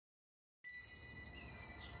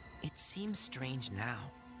It seems strange now,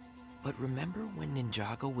 but remember when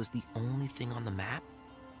Ninjago was the only thing on the map?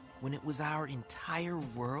 When it was our entire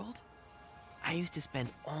world? I used to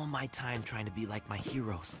spend all my time trying to be like my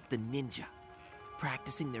heroes, the ninja.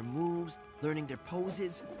 Practicing their moves, learning their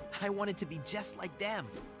poses. I wanted to be just like them.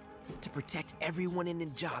 To protect everyone in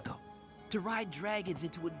Ninjago. To ride dragons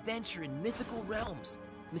into adventure in mythical realms.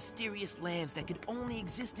 Mysterious lands that could only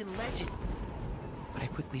exist in legend. But I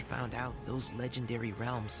quickly found out those legendary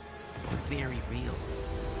realms were very real.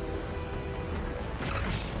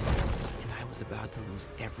 And I was about to lose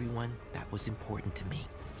everyone that was important to me.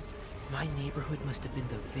 My neighborhood must have been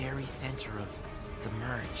the very center of the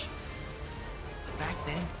merge. But back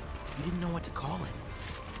then, we didn't know what to call it.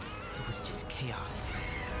 It was just chaos.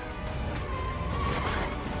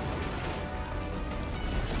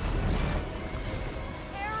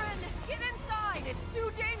 Aaron, get inside! It's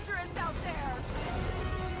too dangerous out there!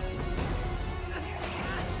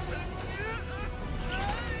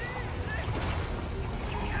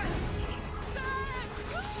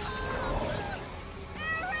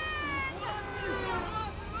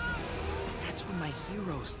 That's when my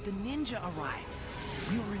heroes, the ninja, arrived.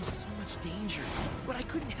 We were in so much danger, but I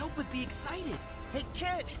couldn't help but be excited. Hey,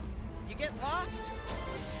 kid! You get lost?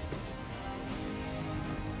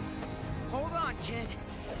 Hold on, kid.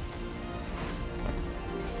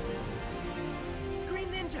 Green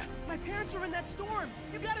Ninja! My parents are in that storm!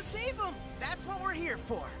 You gotta save them! That's what we're here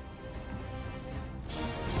for!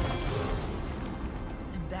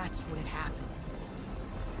 And that's when it happened.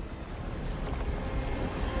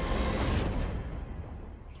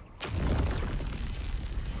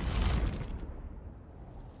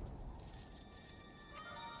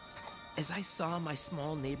 As I saw my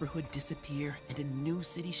small neighborhood disappear and a new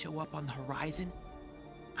city show up on the horizon,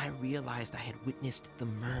 I realized I had witnessed the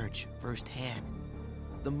merge firsthand.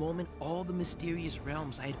 The moment all the mysterious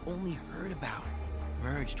realms I had only heard about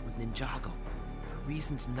merged with Ninjago for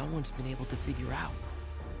reasons no one's been able to figure out.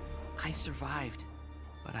 I survived,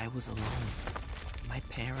 but I was alone. My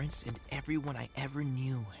parents and everyone I ever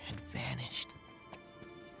knew had vanished.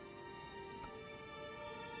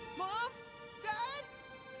 Mom? Dad?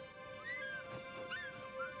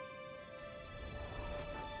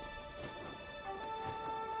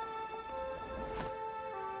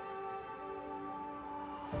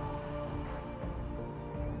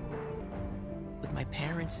 With my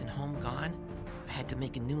parents and home gone, I had to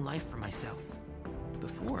make a new life for myself.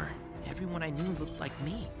 Before, everyone I knew looked like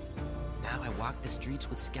me. Now I walk the streets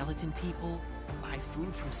with skeleton people, buy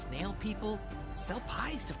food from snail people, sell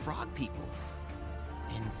pies to frog people.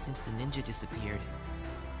 And since the ninja disappeared,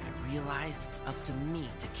 I realized it's up to me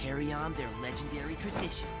to carry on their legendary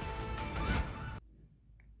tradition.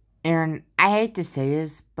 Aaron, I hate to say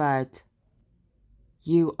this, but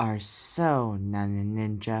you are so not a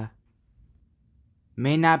ninja.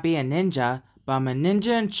 May not be a ninja, but I'm a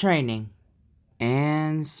ninja in training.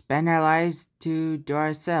 And spend our lives to do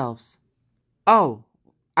ourselves. Oh,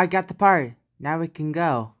 I got the part. Now we can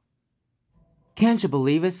go. Can't you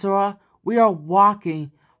believe it, Sora? We are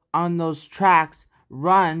walking on those tracks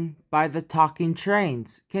run by the talking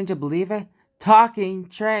trains. Can't you believe it? Talking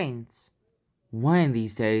trains. One of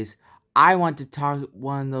these days, I want to talk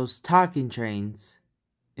one of those talking trains.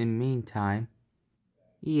 In the meantime,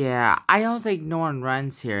 yeah, I don't think no one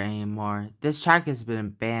runs here anymore. This track has been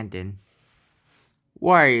abandoned.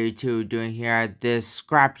 What are you two doing here at this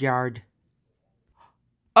scrapyard?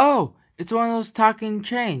 Oh, it's one of those talking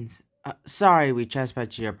trains. Sorry we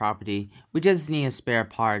trespassed your property. We just need a spare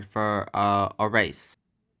part for a race.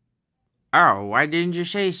 Oh, why didn't you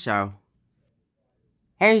say so?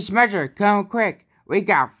 Hey, Smudger, come quick. We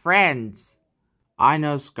got friends. I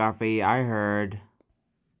know, Scuffy, I heard.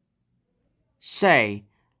 Say,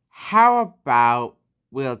 how about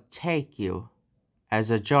we'll take you as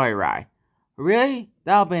a joyride? Really?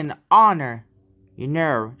 That'll be an honor. You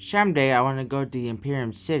know, someday I want to go to the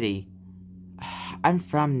Imperium City. I'm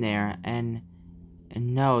from there, and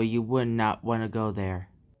no, you would not want to go there.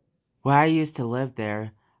 When I used to live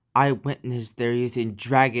there, I witnessed they're using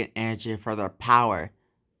dragon energy for their power.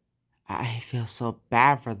 I feel so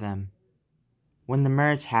bad for them. When the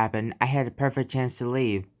merge happened, I had a perfect chance to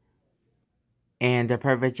leave. And a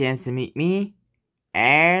perfect chance to meet me,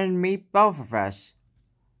 and meet both of us.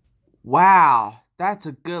 Wow, that's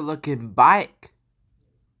a good looking bike.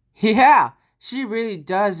 Yeah, she really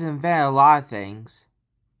does invent a lot of things.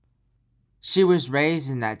 She was raised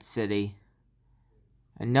in that city.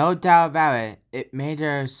 And no doubt about it, it made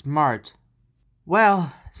her smart.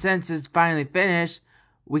 Well, since it's finally finished,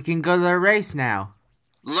 we can go to the race now.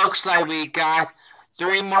 Looks like we got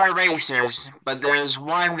 3 more racers, but there's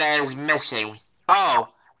one that is missing. Oh,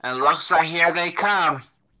 It looks like here they come.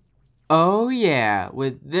 Oh yeah,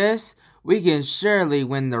 with this, we can surely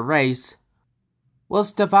win the race. Will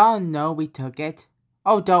Stefan know we took it?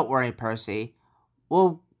 Oh, don't worry, Percy.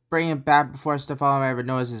 We'll bring it back before Stefan ever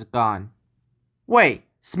knows it's gone. Wait,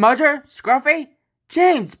 Smudger? Scruffy?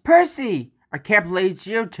 James, Percy! I can't believe it's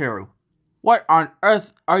you two. What on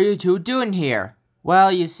earth are you two doing here?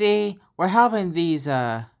 Well, you see, we're helping these,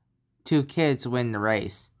 two kids win the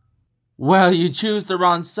race. Well, you choose the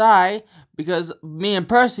wrong side, because me and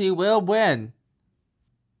Percy will win.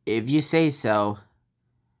 If you say so.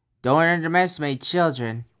 Don't underestimate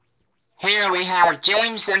children. Here we have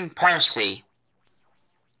James and Percy.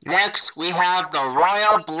 Next, we have the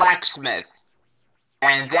Royal Blacksmith.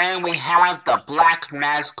 And then we have the Black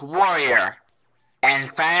Mask Warrior.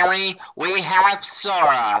 And finally, we have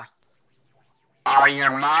Sora. Are you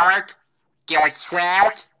marked? Get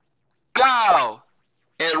set, go!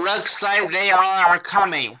 It looks like they all are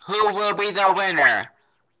coming. Who will be the winner?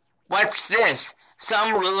 What's this?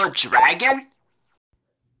 Some little dragon?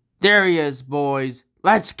 There he is, boys.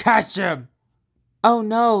 Let's catch him. Oh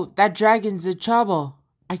no, that dragon's in trouble.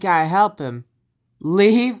 I gotta help him.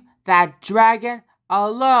 Leave that dragon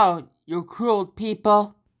alone, you cruel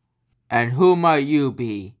people. And who might you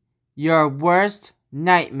be? Your worst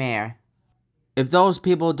nightmare. If those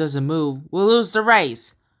people doesn't move, we'll lose the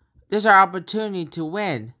race. There's our opportunity to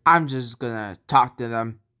win. I'm just gonna talk to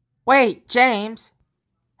them. Wait, James.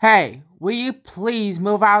 Hey, will you please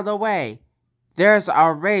move out of the way? There's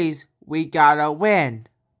our race we gotta win.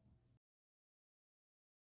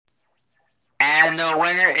 And the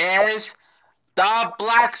winner is the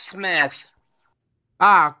Blacksmith.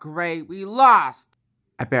 Ah, great, we lost.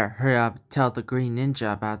 I better hurry up and tell the Green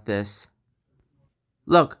Ninja about this.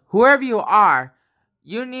 Look, whoever you are,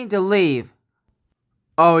 you need to leave.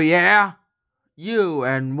 Oh yeah? You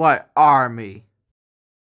and what army?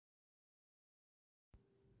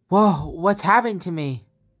 Whoa, what's happened to me?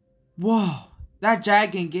 Whoa, that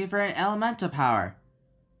dragon gave her an elemental power.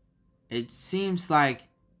 It seems like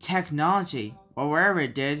technology, or wherever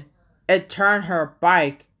it did, it turned her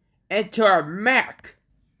bike into a mech.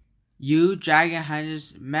 You dragon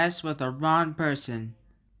hunters mess with the wrong person.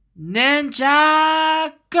 Ninjago!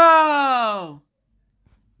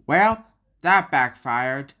 Well, that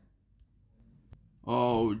backfired.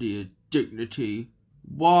 Oh, the indignity.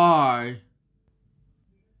 Why?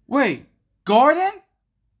 Wait, Gordon?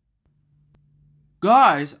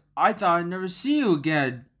 Guys, I thought I'd never see you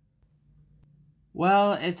again.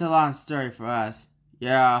 Well, it's a long story for us.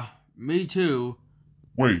 Yeah, me too.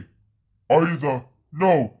 Wait, are you the...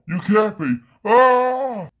 No, you can't be.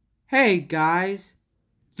 Ah! Hey guys,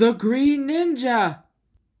 the Green Ninja!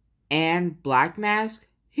 And Black Mask,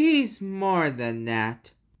 he's more than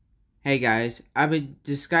that. Hey guys, I've been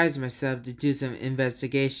disguising myself to do some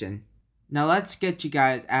investigation. Now let's get you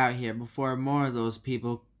guys out here before more of those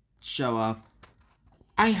people show up.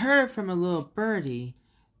 I heard from a little birdie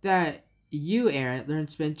that you, Aaron, learned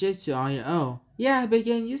Spinjitzu on your own. Yeah, I've been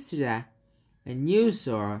getting used to that. And you,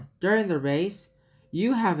 Sora, during the race,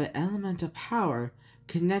 you have an elemental power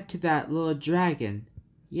connect to that little dragon.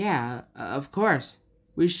 Yeah, of course.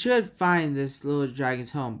 We should find this little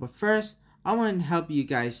dragon's home, but first, I want to help you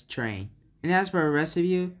guys train. And as for the rest of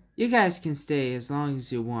you, you guys can stay as long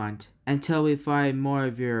as you want, until we find more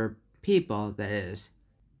of your people, that is.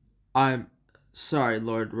 I'm sorry,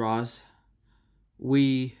 Lord Ross.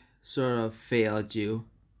 We sort of failed you.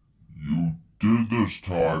 You did this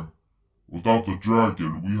time. Without the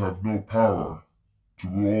dragon, we have no power to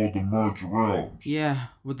rule the merged realms. Yeah,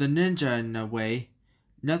 with the ninja in the way,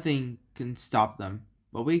 nothing can stop them.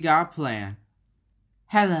 But we got a plan.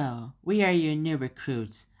 Hello, we are your new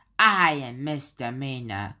recruits. I am Mr.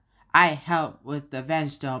 Mina. I help with the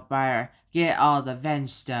Venstone buyer get all the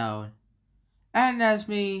Venstone. And as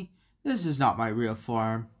me, this is not my real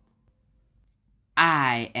form.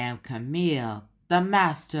 I am Camille, the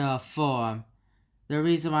master of form. The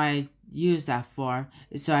reason why I use that form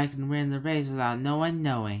is so I can win the race without no one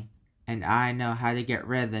knowing. And I know how to get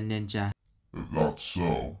rid of the ninja. If that's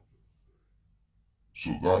so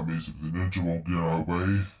that means if the ninja won't get our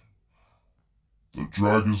way, the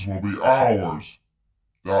dragons will be ours.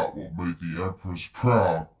 That will make the Empress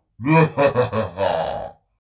proud.